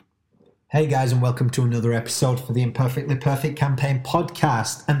Hey guys, and welcome to another episode for the Imperfectly Perfect Campaign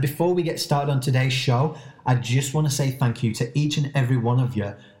podcast. And before we get started on today's show, I just want to say thank you to each and every one of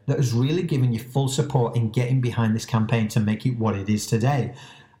you that has really given you full support in getting behind this campaign to make it what it is today.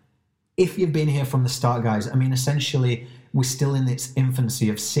 If you've been here from the start, guys, essentially we're still in its infancy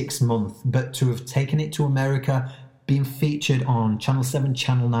of 6 months, but to have taken it to America, being featured on Channel 7,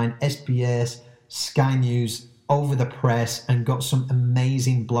 Channel 9, SBS, Sky News, over the press, and got some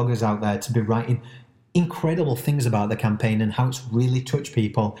amazing bloggers out there to be writing incredible things about the campaign and how it's really touched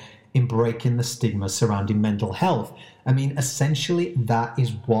people in breaking the stigma surrounding mental health. Essentially, that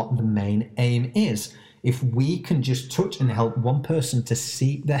is what the main aim is. If we can just touch and help one person to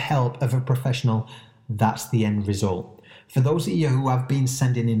seek the help of a professional, that's the end result. For those of you who have been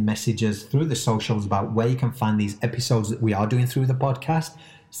sending in messages through the socials about where you can find these episodes that we are doing through the podcast,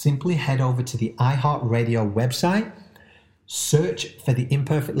 simply head over to the iHeartRadio website, search for the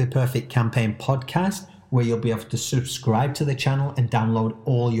Imperfectly Perfect Campaign podcast, where you'll be able to subscribe to the channel and download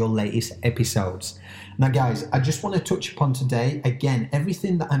all your latest episodes. Now guys, I just want to touch upon today, again,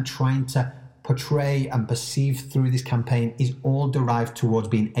 everything that I'm trying to portray and perceive through this campaign is all derived towards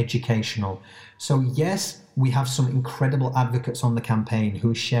being educational. So yes, we have some incredible advocates on the campaign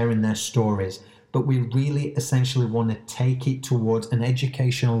who are sharing their stories, but we really essentially want to take it towards an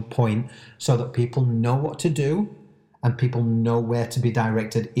educational point so that people know what to do and people know where to be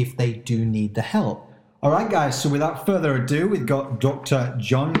directed if they do need the help. All right, guys, so without further ado, we've got Dr.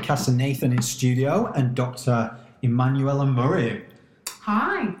 John Casanathan in studio and Dr. Emanuela Murray.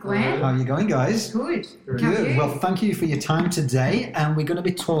 Hi, Glenn. How are you going, guys? Good. Good. Well, thank you for your time today. And we're going to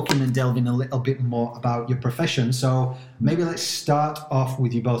be talking and delving a little bit more about your profession. So maybe let's start off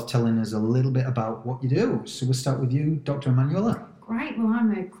with you both telling us a little bit about what you do. So we'll start with you, Dr. Emanuela. Great. Well,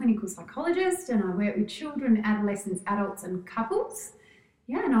 I'm a clinical psychologist and I work with children, adolescents, adults and couples.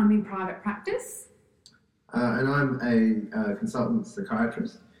 Yeah, and I'm in private practice. And I'm a consultant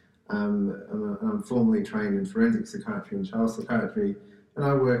psychiatrist. I'm formally trained in forensic psychiatry and child psychiatry, and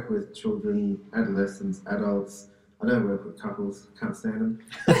I work with children, adolescents, adults. I don't work with couples, can't stand them.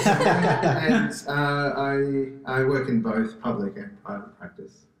 And I work in both public and private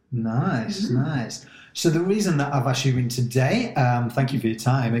practice. Nice, nice. So the reason that I've asked you in today, thank you for your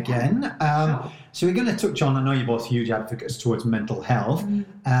time again. Sure. So we're going to touch on, I know you're both huge advocates towards mental health,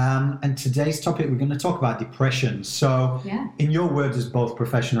 and today's topic, we're going to talk about depression. So in your words as both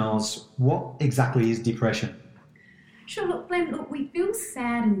professionals, what exactly is depression? Sure, look, Glenn, we feel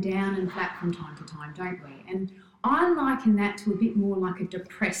sad and down and flat from time to time, don't we? And I liken that to a bit more like a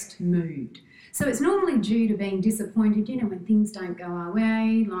depressed mood. So it's normally due to being disappointed, when things don't go our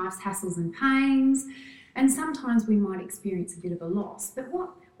way, life's hassles and pains, and sometimes we might experience a bit of a loss. But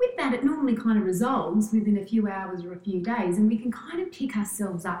with that, it normally kind of resolves within a few hours or a few days, and we can kind of pick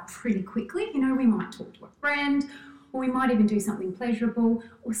ourselves up pretty quickly. We might talk to a friend, or we might even do something pleasurable,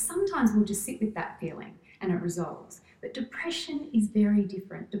 or sometimes we'll just sit with that feeling and it resolves. But depression is very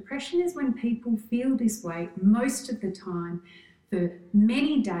different. Depression is when people feel this way most of the time, for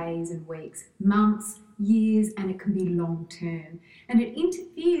many days and weeks, months, years, and it can be long term. And it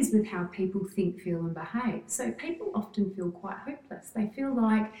interferes with how people think, feel and behave. So people often feel quite hopeless. They feel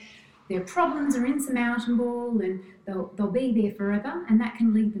like their problems are insurmountable and they'll be there forever, and that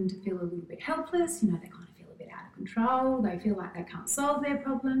can lead them to feel a little bit helpless. They kind of feel a bit out of control. They feel like they can't solve their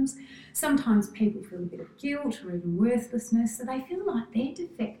problems. Sometimes people feel a bit of guilt or even worthlessness, so they feel like they're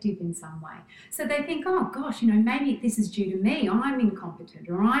defective in some way. So they think, oh gosh, maybe this is due to me. I'm incompetent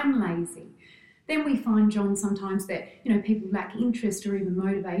or I'm lazy. Then we find, John, sometimes that, people lack interest or even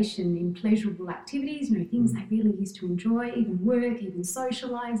motivation in pleasurable activities, things they really used to enjoy, even work, even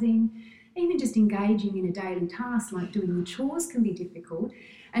socialising, even just engaging in a daily task like doing the chores can be difficult.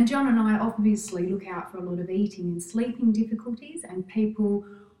 And John and I obviously look out for a lot of eating and sleeping difficulties, and people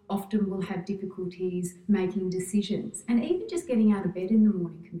often will have difficulties making decisions. And even just getting out of bed in the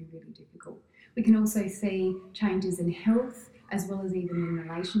morning can be really difficult. We can also see changes in health as well as even in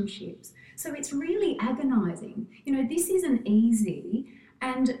relationships. So it's really agonising. This isn't easy,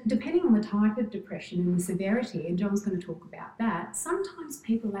 and depending on the type of depression and the severity, and John's going to talk about that, sometimes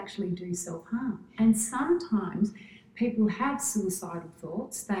people actually do self-harm, and sometimes people have suicidal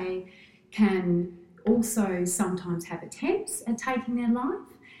thoughts. They can also sometimes have attempts at taking their life,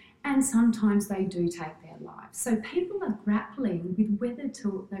 and sometimes they do take their life. So people are grappling with whether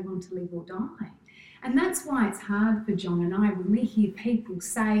they want to live or die. And that's why it's hard for John and I when we hear people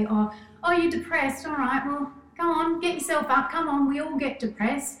say, oh, you're depressed, all right, well, come on, get yourself up, come on, we all get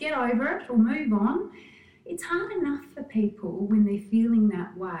depressed, get over it or move on. It's hard enough for people when they're feeling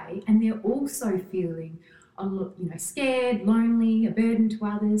that way and they're also feeling, scared, lonely, a burden to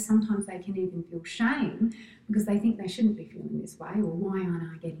others. Sometimes they can even feel shame because they think they shouldn't be feeling this way, or why aren't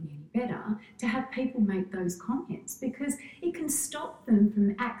I getting any better? To have people make those comments, because it can stop them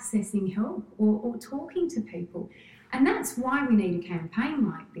from accessing help or talking to people. And that's why we need a campaign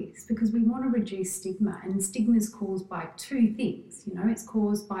like this, because we want to reduce stigma, and stigma is caused by two things. It's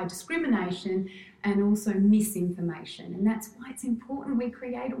caused by discrimination and also misinformation, and that's why it's important we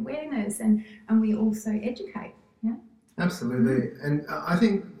create awareness and we also educate. Yeah, absolutely. And I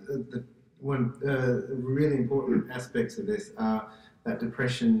think one really important aspects of this are that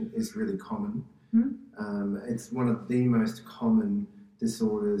depression is really common. It's one of the most common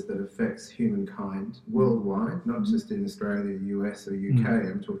disorders that affects humankind worldwide, not just in Australia, US or UK,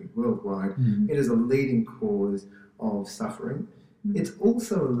 I'm talking worldwide. It is a leading cause of suffering. It's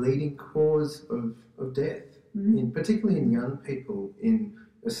also a leading cause of death, particularly in young people in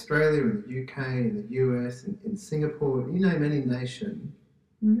Australia, in the UK, in the US, in Singapore, you name any nation.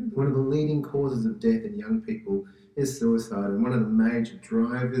 One of the leading causes of death in young people is suicide, and one of the major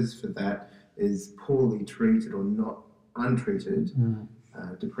drivers for that is poorly treated or not untreated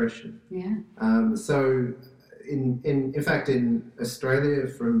depression. So in fact in Australia,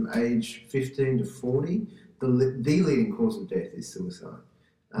 from age 15 to 40, the leading cause of death is suicide.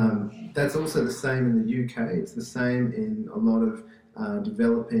 That's also the same in the UK. It's the same in a lot of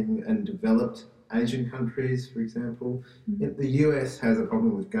developing and developed Asian countries, for example. The US has a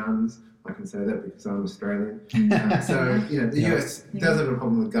problem with guns. I can say that because I'm Australian. The US does have a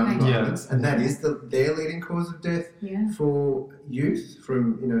problem with gun violence, and that is their leading cause of death for youth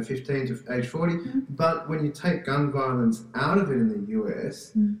from 15 to age 40. But when you take gun violence out of it in the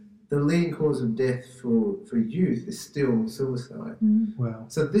US, the leading cause of death for youth is still suicide. Wow.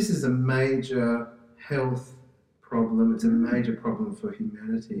 So this is a major health problem. It's a major problem for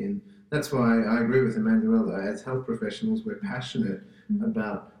humanity, and that's why I agree with Emanuela. As health professionals, we're passionate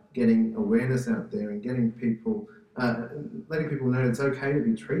about getting awareness out there and getting people, letting people know it's okay to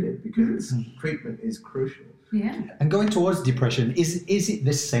be treated, because treatment is crucial. Yeah. And going towards depression, is it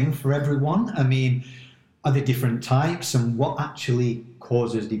the same for everyone? I mean, are there different types, and what actually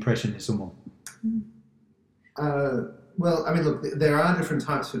causes depression in someone? Well, I mean, look, there are different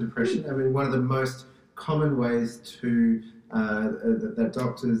types for depression. I mean, one of the most common ways to that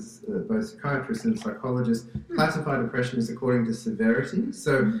doctors, both psychiatrists and psychologists, classify depression is according to severity.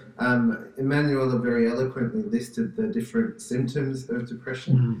 So Emanuela very eloquently listed the different symptoms of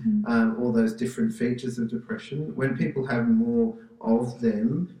depression, all those different features of depression. When people have more of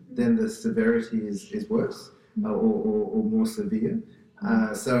them, then the severity is worse or more severe.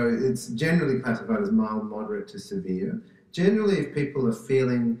 So it's generally classified as mild, moderate to severe. Generally, if people are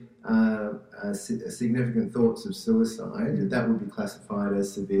feeling significant thoughts of suicide, that would be classified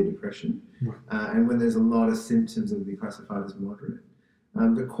as severe depression. And when there's a lot of symptoms, it would be classified as moderate.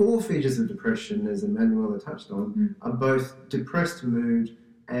 The core features of depression, as Emanuela touched on, are both depressed mood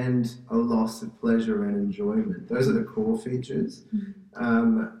and a loss of pleasure and enjoyment. Those are the core features.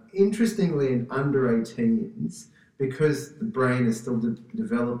 Interestingly, in under 18s, because the brain is still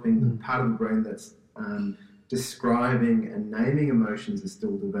developing, the part of the brain that's describing and naming emotions is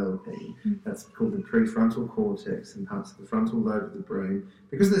still developing. That's called the prefrontal cortex and parts of the frontal lobe of the brain.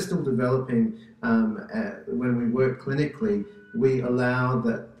 Because they're still developing, when we work clinically, we allow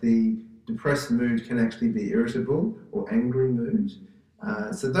that the depressed mood can actually be irritable or angry mood.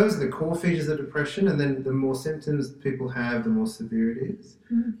 So those are the core features of depression, and then the more symptoms people have, the more severe it is.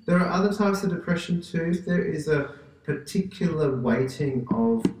 There are other types of depression too. If there is a particular weighting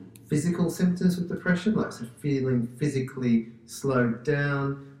of physical symptoms of depression, like feeling physically slowed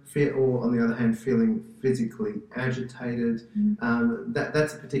down, or on the other hand, feeling physically agitated.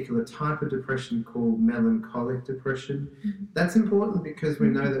 That's a particular type of depression called melancholic depression. That's important because we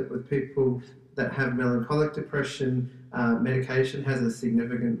know that with people that have melancholic depression, medication has a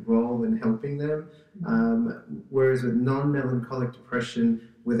significant role in helping them. Whereas with non-melancholic depression,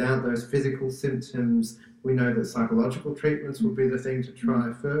 without those physical symptoms, we know that psychological treatments will be the thing to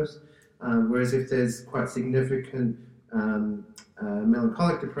try first. Whereas if there's quite significant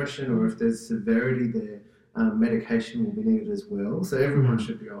melancholic depression, or if there's severity there, medication will be needed as well. So everyone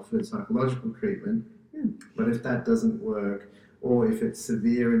should be offered psychological treatment. But if that doesn't work, or if it's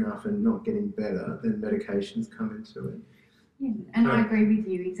severe enough and not getting better, then medications come into it. Yeah, and I agree with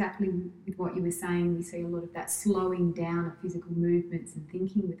you exactly with what you were saying. We see a lot of that slowing down of physical movements and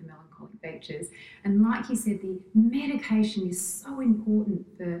thinking with the melancholic features. And like you said, the medication is so important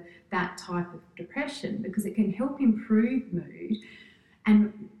for that type of depression because it can help improve mood.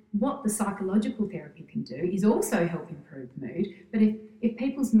 And what the psychological therapy can do is also help improve mood. But if if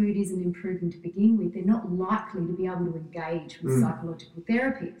people's mood isn't improving to begin with, they're not likely to be able to engage with psychological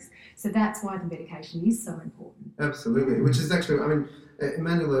therapies. So that's why the medication is so important. Absolutely, which is actually, I mean, Dr.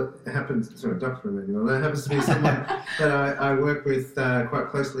 Emmanuel, happens to be someone that I work with quite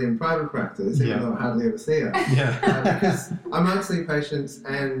closely in private practice, even though I hardly ever see her. Because I might see patients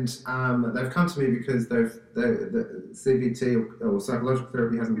and they've come to me because the CBT or psychological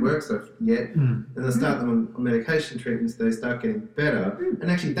therapy hasn't worked yet, and they start them on medication treatments, they start getting better,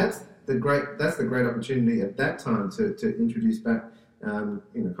 and actually that's the great opportunity at that time to introduce back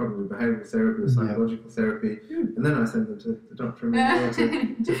cognitive behavioural therapy or psychological therapy, and then I send them to Dr. Emmanuel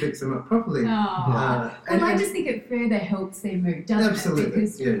to fix them up properly. I just think it further helps their mood, doesn't it?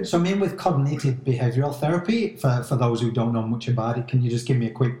 Because So I mean, with cognitive behavioural therapy, for those who don't know much about it, can you just give me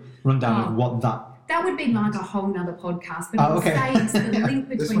a quick rundown of what that would be like a whole nother podcast, but I would say it's the link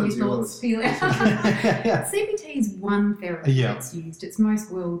between your thoughts, feelings. CBT is one therapy that's used. It's most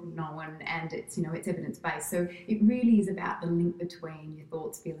well known, and it's it's evidence based. So it really is about the link between your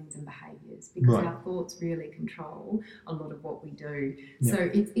thoughts, feelings, and behaviours, because our thoughts really control a lot of what we do. So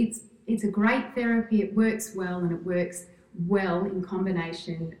it's a great therapy. It works well, and it works well in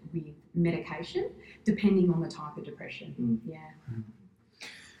combination with medication, depending on the type of depression.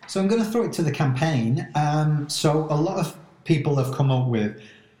 So I'm going to throw it to the campaign. So a lot of people have come up with...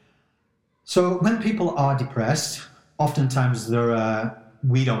 So when people are depressed, oftentimes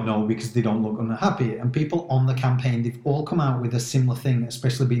we don't know because they don't look unhappy. And people on the campaign, they've all come out with a similar thing,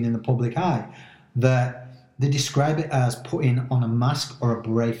 especially being in the public eye, that they describe it as putting on a mask or a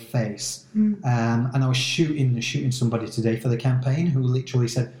brave face. And I was shooting somebody today for the campaign who literally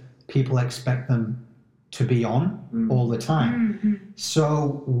said people expect them to be on all the time.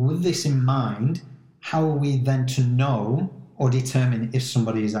 So with this in mind, how are we then to know or determine if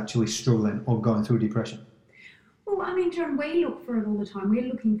somebody is actually struggling or going through depression? Well, I mean, John, we look for it all the time. We're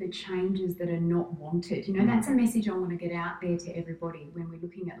looking for changes that are not wanted. That's a message I want to get out there to everybody when we're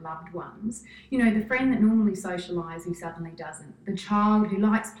looking at loved ones. The friend that normally socialise who suddenly doesn't. The child who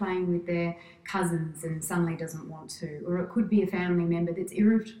likes playing with their cousins and suddenly doesn't want to. Or it could be a family member that's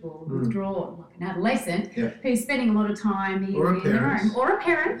irritable, withdrawn, like an adolescent who's spending a lot of time in their own. Or a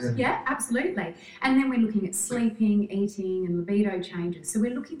parent, absolutely. And then we're looking at sleeping, eating and libido changes. So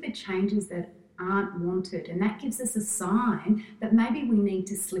we're looking for changes that aren't wanted, and that gives us a sign that maybe we need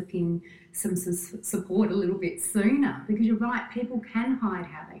to slip in some support a little bit sooner, because you're right, people can hide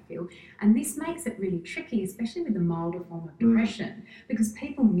how they feel, and this makes it really tricky, especially with the milder form of depression, because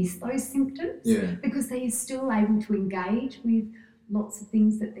people miss those symptoms because they're still able to engage with lots of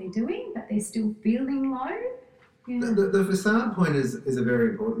things that they're doing, but they're still feeling low. The facade point is a very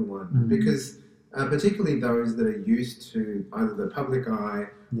important one, because particularly those that are used to either the public eye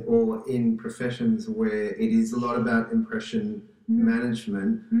or in professions where it is a lot about impression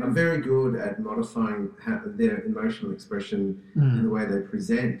management, are very good at modifying their emotional expression in the way they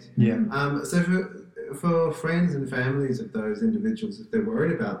present. So for friends and families of those individuals, if they're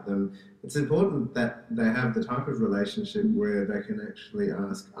worried about them, it's important that they have the type of relationship where they can actually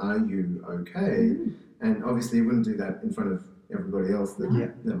ask, "Are you okay?" And obviously you wouldn't do that in front of everybody else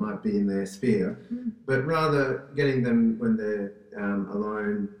that might be in their sphere, but rather getting them when they're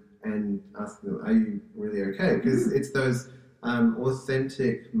alone and asking them, "Are you really okay?" Because it's those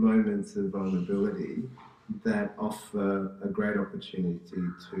authentic moments of vulnerability that offer a great opportunity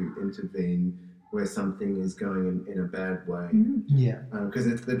to intervene where something is going in a bad way. Because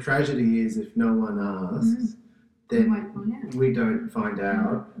the tragedy is if no one asks, then we don't find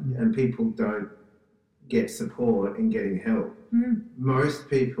out, and people don't get support in getting help. Most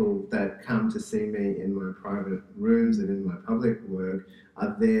people that come to see me in my private rooms and in my public work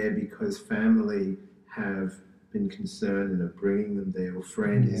are there because family have been concerned and are bringing them there, or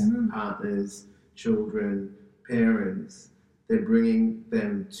friends, partners, children, parents. They're bringing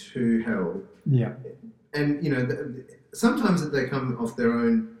them to help. And, sometimes they come off their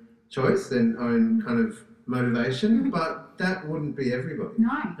own choice and own kind of motivation, but that wouldn't be everybody. No.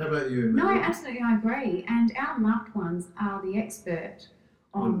 How about you, Amanda? No, absolutely, I agree. And our loved ones are the expert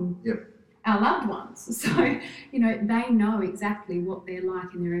on our loved ones. So, they know exactly what they're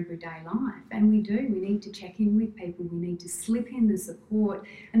like in their everyday life. And we need to check in with people. We need to slip in the support.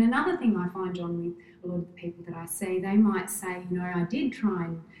 And another thing I find, John, with a lot of the people that I see, they might say, I did try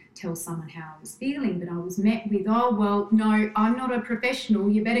and tell someone how I was feeling, but I was met with, "Oh, well, no, I'm not a professional,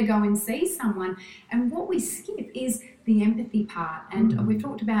 you better go and see someone." And what we skip is the empathy part. And we've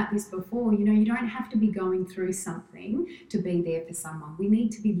talked about this before, you don't have to be going through something to be there for someone. We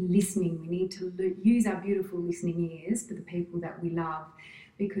need to be listening. We need to use our beautiful listening ears for the people that we love,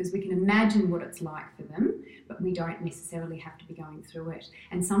 because we can imagine what it's like for them, but we don't necessarily have to be going through it.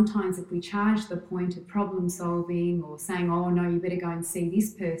 And sometimes if we charge the point of problem solving or saying, oh no, you better go and see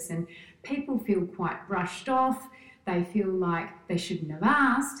this person, people feel quite brushed off. They feel like they shouldn't have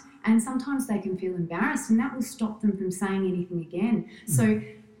asked, and sometimes they can feel embarrassed, and that will stop them from saying anything again. So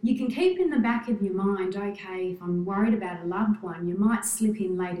you can keep in the back of your mind, okay, if I'm worried about a loved one, you might slip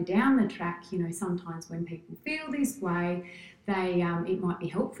in later down the track. You know, sometimes when people feel this way, it might be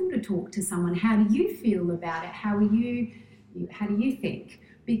helpful to talk to someone. How do you feel about it? How do you think?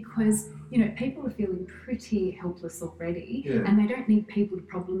 Because, you know, people are feeling pretty helpless already, and they don't need people to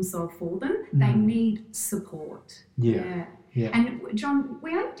problem solve for them. They need support. Yeah. And John,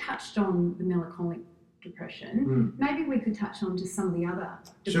 we only touched on the melancholic depression. Maybe we could touch on just some of the other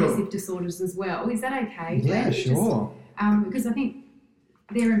depressive disorders as well. Is that okay? Yeah, sure. Because I think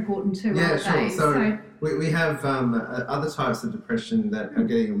they're important too, aren't sure. they? So we have other types of depression that are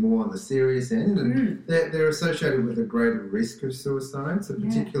getting more on the serious end, and they're associated with a greater risk of suicide. So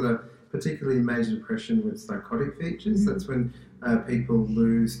particularly major depression with psychotic features. That's when people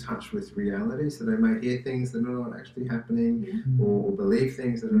lose touch with reality. So they may hear things that are not actually happening, or believe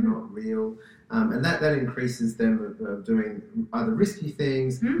things that are not real. And that increases them of doing either risky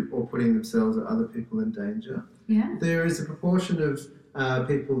things or putting themselves or other people in danger. Yeah. There is a proportion of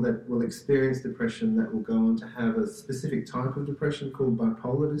people that will experience depression that will go on to have a specific type of depression called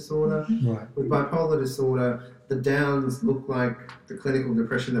bipolar disorder. Right. With bipolar disorder, the downs look like the clinical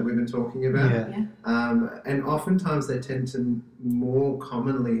depression that we've been talking about. And oftentimes they tend to more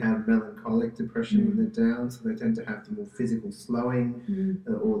commonly have melancholic depression when they're down, so they tend to have the more physical slowing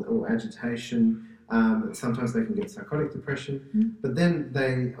or agitation. Sometimes they can get psychotic depression, but then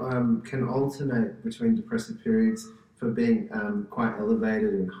they can alternate between depressive periods for being quite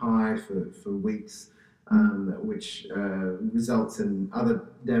elevated and high for weeks, which results in other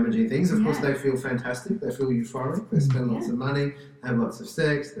damaging things. Of course, they feel fantastic. They feel euphoric. They spend lots of money, have lots of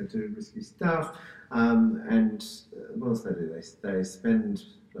sex, they do risky stuff, and what else they do? They spend...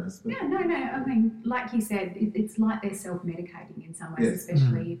 I mean, like you said, it's like they're self-medicating in some ways,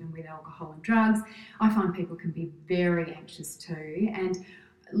 especially even with alcohol and drugs. I find people can be very anxious too, and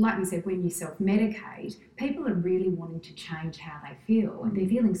like we said, when you self-medicate, people are really wanting to change how they feel. They're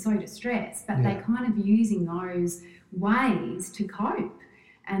feeling so distressed, but they're kind of using those ways to cope.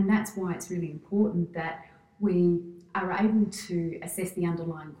 And that's why it's really important that we are able to assess the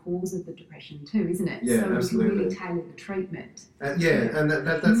underlying cause of the depression too, isn't it? Yeah, so absolutely. we can really tailor the treatment. And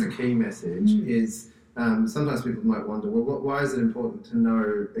that's a key message is sometimes people might wonder, well, why is it important to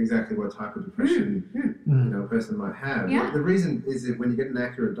know exactly what type of depression a person might have? Yeah. Well, the reason is that when you get an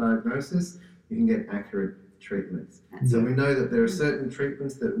accurate diagnosis, you can get accurate treatments. So we know that there are certain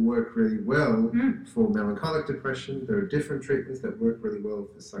treatments that work really well for melancholic depression. There are different treatments that work really well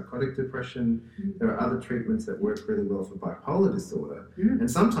for psychotic depression. There are other treatments that work really well for bipolar disorder. And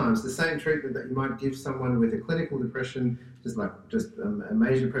sometimes the same treatment that you might give someone with a clinical depression, just a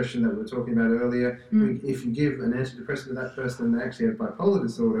major depression that we were talking about earlier, if you give an antidepressant to that person and they actually have bipolar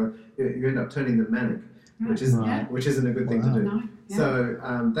disorder, you end up turning them manic. Which isn't a good thing to do. No.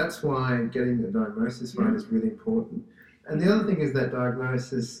 So that's why getting the diagnosis right is really important. And the other thing is that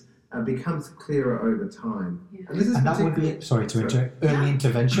diagnosis becomes clearer over time. And this is that would be, early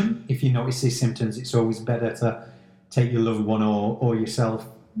intervention. If you notice these symptoms, it's always better to take your loved one or yourself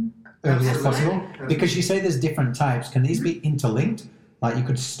early as possible. Because you say there's different types. Can these be interlinked? Like you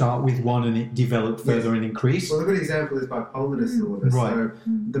could start with one and it develop further and increase? Well, a good example is bipolar disorder. Right. So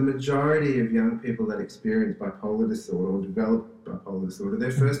the majority of young people that experience bipolar disorder or develop bipolar disorder,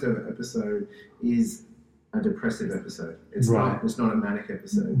 their first ever episode is a depressive episode. It's not a manic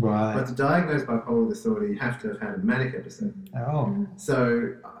episode. Right. But to diagnose bipolar disorder, you have to have had a manic episode. Oh.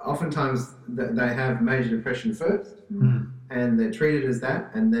 So oftentimes they have major depression first, and they're treated as that,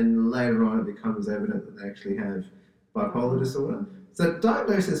 and then later on it becomes evident that they actually have bipolar disorder. So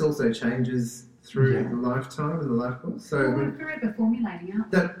diagnosis also changes through the lifetime and the life course. So we're forever formulating,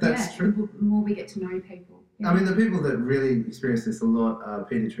 aren't we? That's true. The more we get to know people. I mean, the people that really experience this a lot are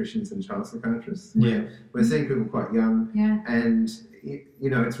paediatricians and child psychiatrists. Yeah. We're seeing people quite young, Yeah. and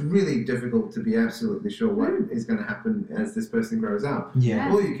it's really difficult to be absolutely sure what is going to happen as this person grows up. Yeah.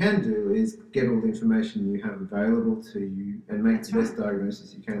 All you can do is get all the information you have available to you and make the best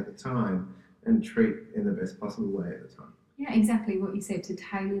diagnosis you can at the time and treat in the best possible way at the time. Yeah, exactly what you said, to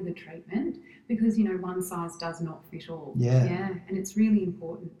tailor the treatment, because, one size does not fit all. Yeah. And it's really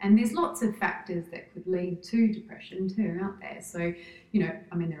important. And there's lots of factors that could lead to depression too, aren't there? So,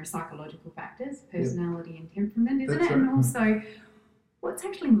 there are psychological factors, personality and temperament, isn't That's it? right. And also what's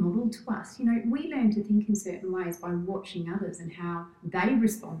actually modelled to us. You know, we learn to think in certain ways by watching others and how they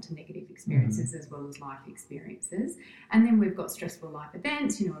respond to negative experiences as well as life experiences. And then we've got stressful life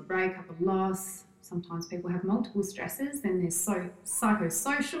events, you know, a breakup, a loss. Sometimes people have multiple stresses. Then there's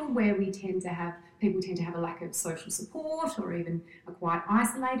psychosocial, where people tend to have a lack of social support or even are quite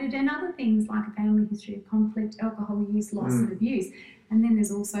isolated, and other things like a family history of conflict, alcohol use, loss and abuse. And then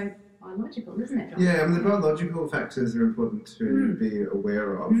there's also biological, isn't it, John? Yeah, I mean, the biological factors are important to be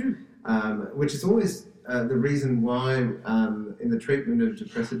aware of, which is always the reason why in the treatment of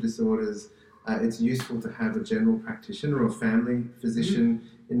depressive disorders it's useful to have a general practitioner or family physician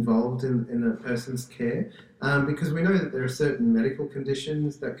involved in a person's care, because we know that there are certain medical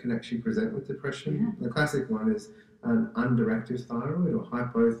conditions that can actually present with depression. The classic one is an underactive thyroid or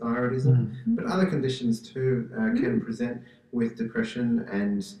hypothyroidism, but other conditions too can present with depression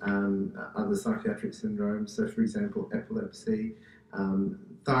and other psychiatric syndromes. So, for example, epilepsy,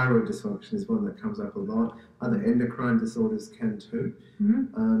 thyroid dysfunction is one that comes up a lot. Other endocrine disorders can too.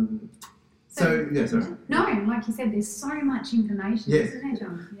 No, like you said, there's so much information, isn't there,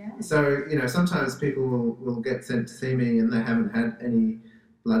 John? Yeah. So, you know, sometimes people will get sent to see me and they haven't had any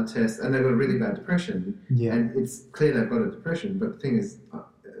blood tests and they've got a really bad depression. And it's clear they've got a depression, but the thing is,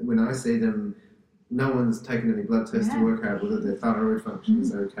 when I see them, no one's taken any blood tests to work out whether their thyroid function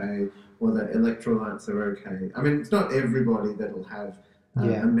is okay or their electrolytes are okay. I mean, it's not everybody that'll have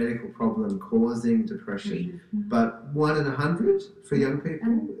a medical problem causing depression, but 1 in 100 for young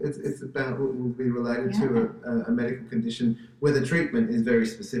people, it's about what will be related to a medical condition where the treatment is very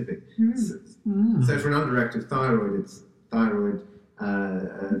specific. So for an underactive thyroid, it's thyroid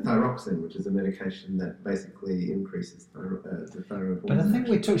thyroxine, which is a medication that basically increases the thyroid hormone. But I think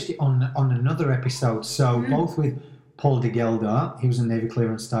we touched it on another episode. So both with Paul de Gelder, he was a Navy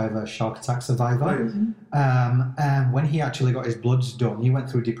clearance diver, shark attack survivor. And when he actually got his bloods done, he went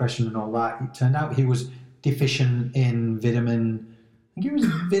through depression and all that. It turned out he was deficient in vitamin, I think it was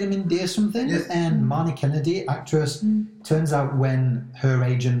vitamin D or something. And Marnie Kennedy, actress, turns out when her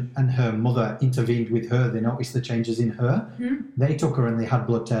agent and her mother intervened with her, they noticed the changes in her. They took her and they had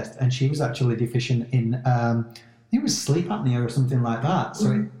blood tests, and she was actually deficient in, I think it was sleep apnea or something like that.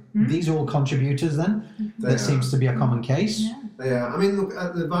 So these are all contributors then. That seems to be a common case. I mean, look,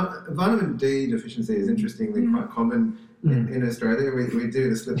 the vitamin D deficiency is interestingly quite common in Australia. We do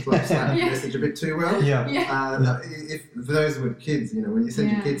the slip slap message a bit too well. If for those with kids, you know, when you send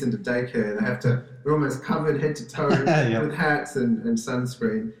your kids into daycare, they're almost covered head to toe with hats and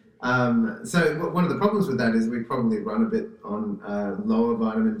sunscreen. So one of the problems with that is we probably run a bit on lower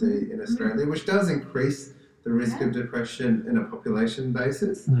vitamin D in Australia, which does increase the risk of depression in a population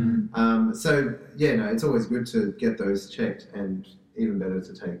basis. It's always good to get those checked, and even better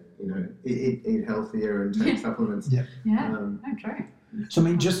to take, you know, eat healthier and take supplements. True. So I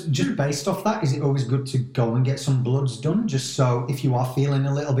mean, just based off that, is it always good to go and get some bloods done, just so if you are feeling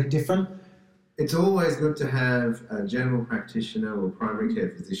a little bit different? It's always good to have a general practitioner or primary care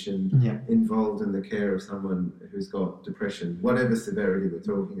physician involved in the care of someone who's got depression, whatever severity we're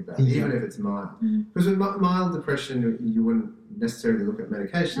talking about, even if it's mild. Because with mild depression, you wouldn't necessarily look at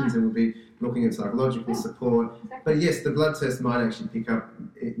medications, and we'll be looking at psychological support. But yes, the blood test might actually pick up,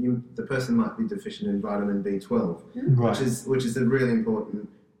 the person might be deficient in vitamin B12, which is a really important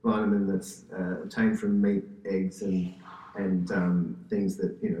vitamin that's obtained from meat, eggs, and things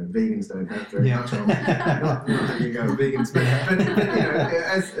that, you know, vegans don't have very much of. Not that you go vegans, but you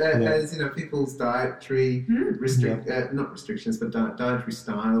know, as you know, people's dietary not restrictions, but dietary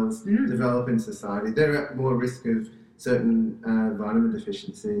styles develop in society, they're at more risk of certain vitamin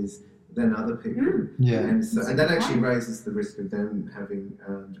deficiencies than other people. And that actually raises the risk of them having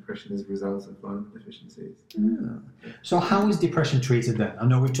depression as a result of vitamin deficiencies. So how is depression treated then? I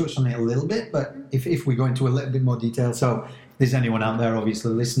know we've touched on it a little bit, but if we go into a little bit more detail, so if there's anyone out there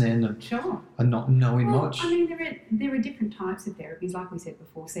obviously listening and not knowing much. I mean, there are different types of therapies. Like we said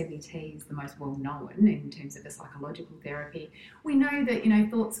before, CBT is the most well known in terms of a psychological therapy. We know that, you know,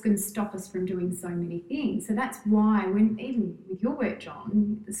 thoughts can stop us from doing so many things. So that's why, when even with your work,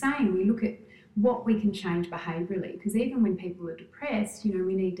 John, the same, we look at what we can change behaviourally, because even when people are depressed, you know,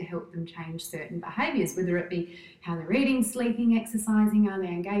 we need to help them change certain behaviours, whether it be how they're eating, sleeping, exercising, are they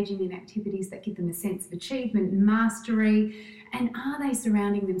engaging in activities that give them a sense of achievement and mastery, and are they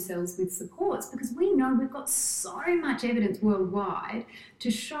surrounding themselves with supports, because we know we've got so much evidence worldwide to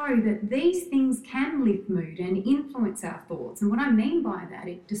show that these things can lift mood and influence our thoughts. And what I mean by that,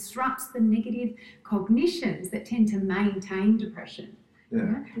 it disrupts the negative cognitions that tend to maintain depression.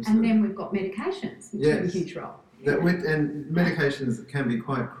 And then we've got medications, which have a huge role. And medications can be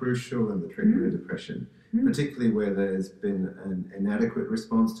quite crucial in the treatment of depression. particularly where there's been an inadequate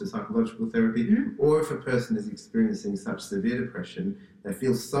response to psychological therapy, or if a person is experiencing such severe depression, they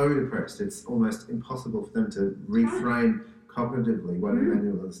feel so depressed it's almost impossible for them to reframe cognitively what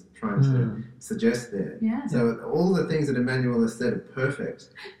Emmanuel is trying to suggest there. Yeah. So all the things that Emmanuel has said are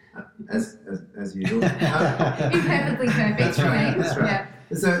perfect, as usual. Imperfectly perfect. That's right. Right? That's right. Yeah.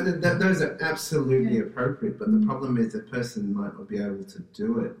 So those are absolutely appropriate, but the problem is the person might not be able to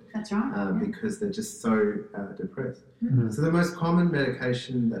do it That's right. because they're just so depressed. So the most common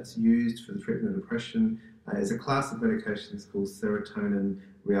medication that's used for the treatment of depression is a class of medications called serotonin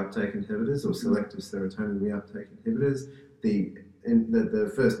reuptake inhibitors or selective serotonin reuptake inhibitors.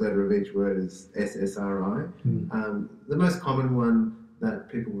 The first letter of each word is SSRI. The most common one that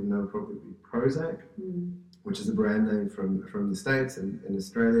people would know would probably be Prozac, which is a brand name from the States and in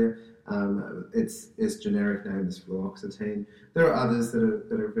Australia. Its generic name is fluoxetine. There are others that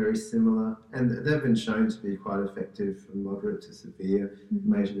are very similar, and they've been shown to be quite effective for moderate to severe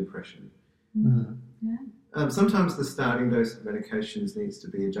major depression. Sometimes the starting dose of medications needs to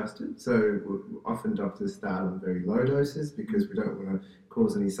be adjusted. So often doctors start on very low doses because we don't want to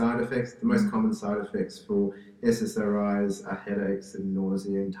cause any side effects. The most common side effects for SSRIs are headaches and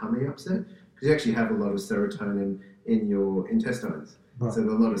nausea and tummy upset, because you actually have a lot of serotonin in your intestines. Right. So there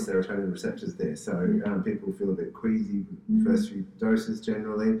are a lot of serotonin receptors there. So people feel a bit queasy with the first few doses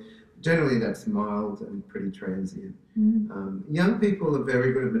generally. Generally, that's mild and pretty transient. Young people are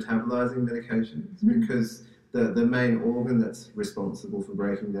very good at metabolizing medications because the main organ that's responsible for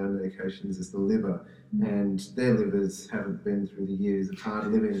breaking down medications is the liver, and their livers haven't been through the years of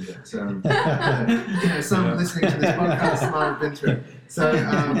hard living that some listening to this podcast might have been through. So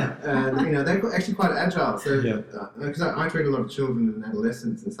they're actually quite agile. So because I treat a lot of children and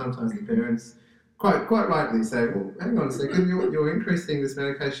adolescents, and sometimes the parents quite rightly say, well, hang on a second, you're increasing this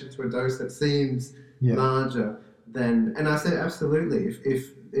medication to a dose that seems larger than, and I said, absolutely,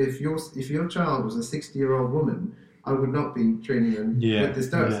 if your child was a 60-year-old woman, I would not be treating them with this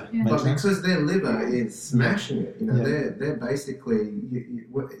dose. But because their liver is smashing it, they're basically,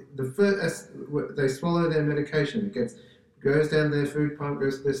 they swallow their medication, it goes down their food pump,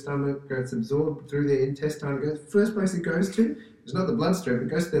 goes to their stomach, gets absorbed through their intestine. First place it goes to is not the bloodstream, it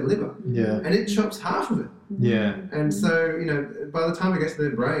goes to their liver. And it chops half of it. And so, by the time it gets to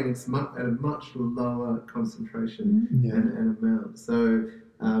their brain, it's at a much lower concentration and amount. So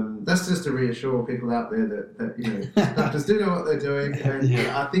that's just to reassure people out there that doctors do know what they're doing and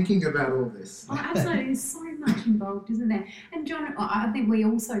are thinking about all this. Oh, absolutely. There's so much involved, isn't there? And John, I think we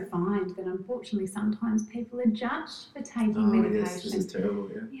also find that unfortunately sometimes people are judged for taking medication. Yes, this is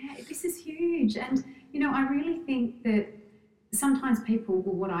terrible, Yeah, this is huge. And, I really think that sometimes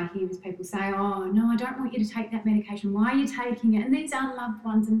what I hear is people say, oh, no, I don't want you to take that medication. Why are you taking it? And these are loved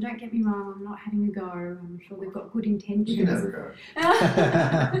ones, and don't get me wrong, I'm not having a go. I'm sure they've got good intentions. You can have a go.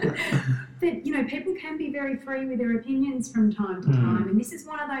 But, people can be very free with their opinions from time to time. And this is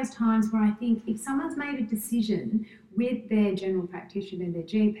one of those times where I think if someone's made a decision with their general practitioner, their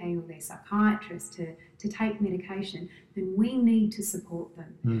GP or their psychiatrist to take medication, then we need to support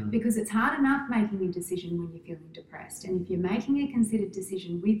them because it's hard enough making a decision when you're feeling depressed. And if you're making a considered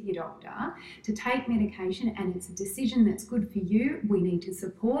decision with your doctor to take medication and it's a decision that's good for you, we need to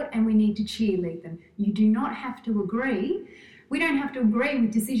support and we need to cheerlead them. You do not have to agree. We don't have to agree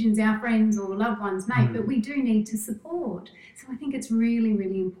with decisions our friends or loved ones make, but we do need to support. So I think it's really,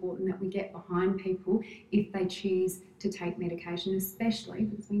 really important that we get behind people if they choose to take medication, especially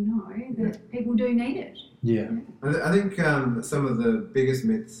because we know that people do need it. I think some of the biggest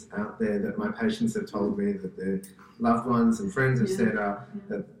myths out there that my patients have told me that their loved ones and friends have said are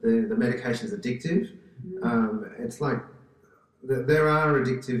that the medication is addictive. It's like there are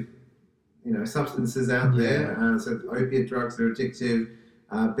addictive substances out there. So opiate drugs are addictive.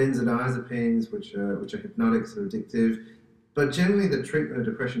 Benzodiazepines, which are hypnotics, are addictive. But generally, the treatment of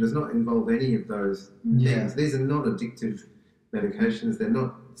depression does not involve any of those things. These are not addictive medications. They're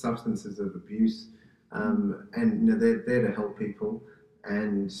not substances of abuse, and they're there to help people,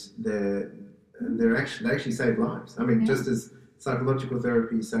 and they actually save lives. I mean, just as psychological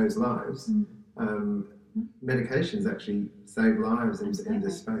therapy saves lives, medications actually save lives in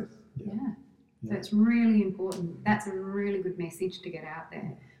this space. So it's really important. That's a really good message to get out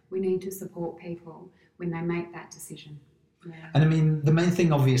there. We need to support people when they make that decision. And I mean, the main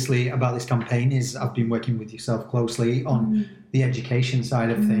thing obviously about this campaign is I've been working with yourself closely on the education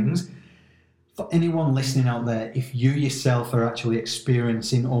side of things. For anyone listening out there, if you yourself are actually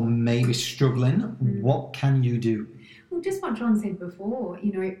experiencing or maybe struggling, what can you do? Well, Well, just what John said before,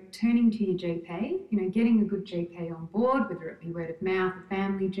 turning to your GP, getting a good GP on board, whether it be word of mouth, a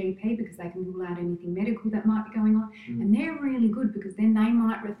family GP, because they can rule out anything medical that might be going on. And they're really good because then they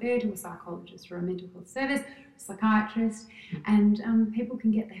might refer to a psychologist or a mental health service, a psychiatrist, and people can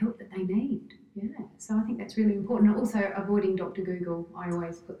get the help that they need. Yeah, so I think that's really important. Also, avoiding Dr. Google. I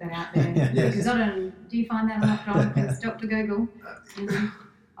always put that out there. Yes. Because do you find that a lot, John? Because Dr. Google,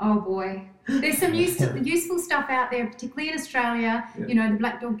 oh boy. There's some useful stuff out there, particularly in Australia, the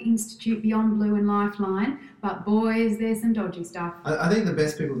Black Dog Institute, Beyond Blue and Lifeline, but boys, there's some dodgy stuff. I think the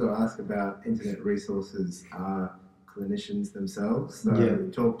best people to ask about internet resources are clinicians themselves. So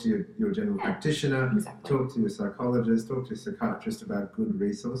talk to your general practitioner, talk to your psychologist, talk to a psychiatrist about good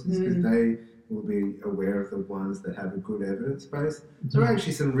resources, because they will be aware of the ones that have a good evidence base. There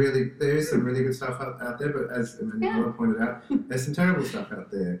is some really good stuff out there, but as Amanda pointed out, there's some terrible stuff out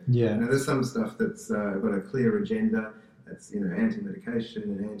there. There's some stuff that's got a clear agenda, that's anti-medication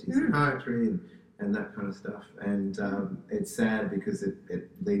and anti-psychiatry and that kind of stuff, and it's sad because it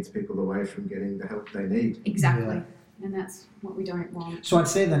leads people away from getting the help they need. Exactly. And that's what we don't want. So I'd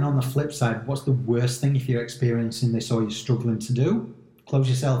say then on the flip side, what's the worst thing if you're experiencing this or you're struggling to do? Close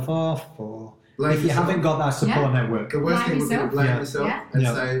yourself off, or blame if you yourself. haven't got that support network. The worst thing would be to blame yourself and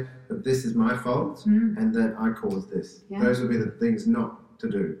Yeah. say that this is my fault and that I caused this. Those would be the things not to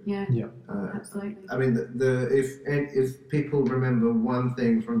do. Absolutely. I mean, if people remember one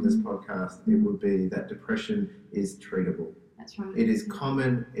thing from this podcast, it would be that depression is treatable. That's right. It is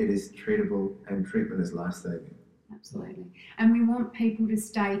common, it is treatable, and treatment is life-saving. Absolutely. And we want people to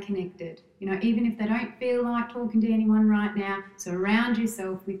stay connected. Even if they don't feel like talking to anyone right now, surround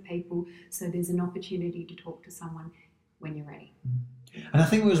yourself with people so there's an opportunity to talk to someone when you're ready. And I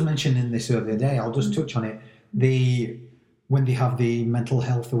think it was mentioned in this earlier day, I'll just touch on it, when they have the mental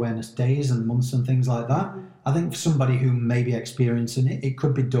health awareness days and months and things like that, I think for somebody who may be experiencing it, it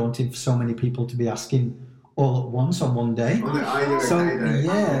could be daunting for so many people to be asking all at once on one day. There's so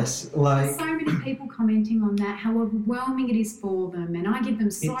many people commenting on that, how overwhelming it is for them, and I give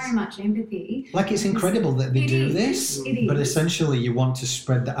them so much empathy. It's incredible that they do this, but essentially you want to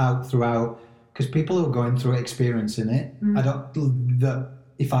spread that out throughout, because people who are going through it, experiencing it,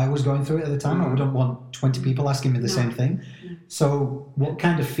 if I was going through it at the time, I wouldn't want 20 people asking me the same thing. So what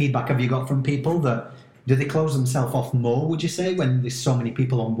kind of feedback have you got from people do they close themselves off more, would you say, when there's so many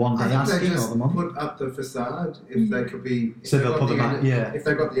people on one day asking? They just put up the facade if they could be... So they'll put them up, If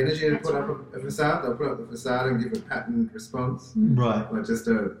they've got the energy to put up a facade, they'll put up the facade and give a patterned response. Right. Or just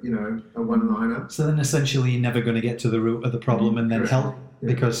a one-liner. So then essentially you're never going to get to the root of the problem and then help,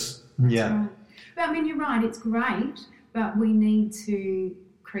 because... Right. But I mean, you're right, it's great, but we need to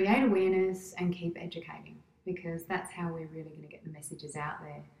create awareness and keep educating, because that's how we're really going to get the messages out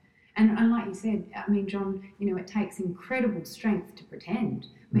there. And like you said, I mean, John, it takes incredible strength to pretend.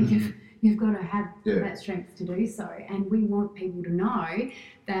 I mean, you've got to have that strength to do so. And we want people to know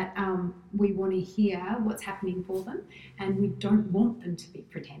that we want to hear what's happening for them, and we don't want them to be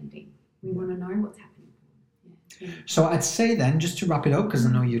pretending. We want to know what's happening for them. So I'd say then, just to wrap it up, because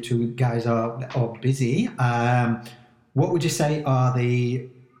I know you two guys are busy, what would you say are the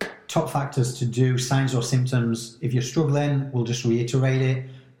top factors to do, signs or symptoms? If you're struggling, we'll just reiterate it.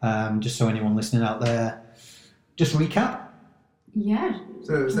 Just so anyone listening out there, just recap.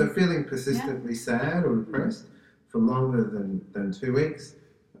 So feeling persistently sad or depressed for longer than 2 weeks,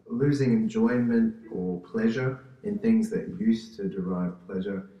 losing enjoyment or pleasure in things that used to derive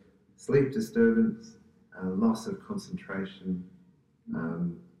pleasure, sleep disturbance, loss of concentration,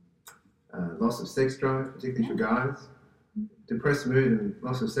 loss of sex drive, particularly for guys, depressed mood and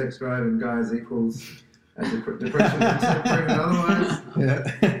loss of sex drive in guys equals depression and otherwise.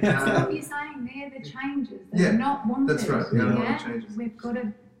 So what you're saying, they're the changes. They're not wanted. That's right. The changes. We've got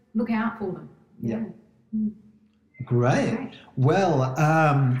to look out for them. Great. Well,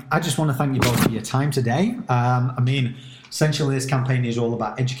 I just want to thank you both for your time today. I mean, essentially this campaign is all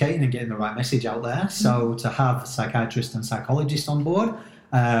about educating and getting the right message out there. So to have psychiatrists and psychologists on board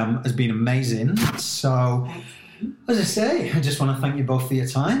has been amazing. So... as I say, I just want to thank you both for your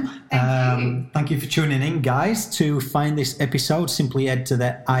time. Thank you for tuning in, guys. To find this episode, simply head to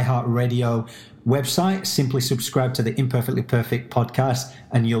the iHeartRadio website. Simply subscribe to the Imperfectly Perfect podcast,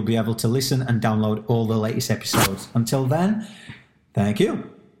 and you'll be able to listen and download all the latest episodes. Until then, thank you.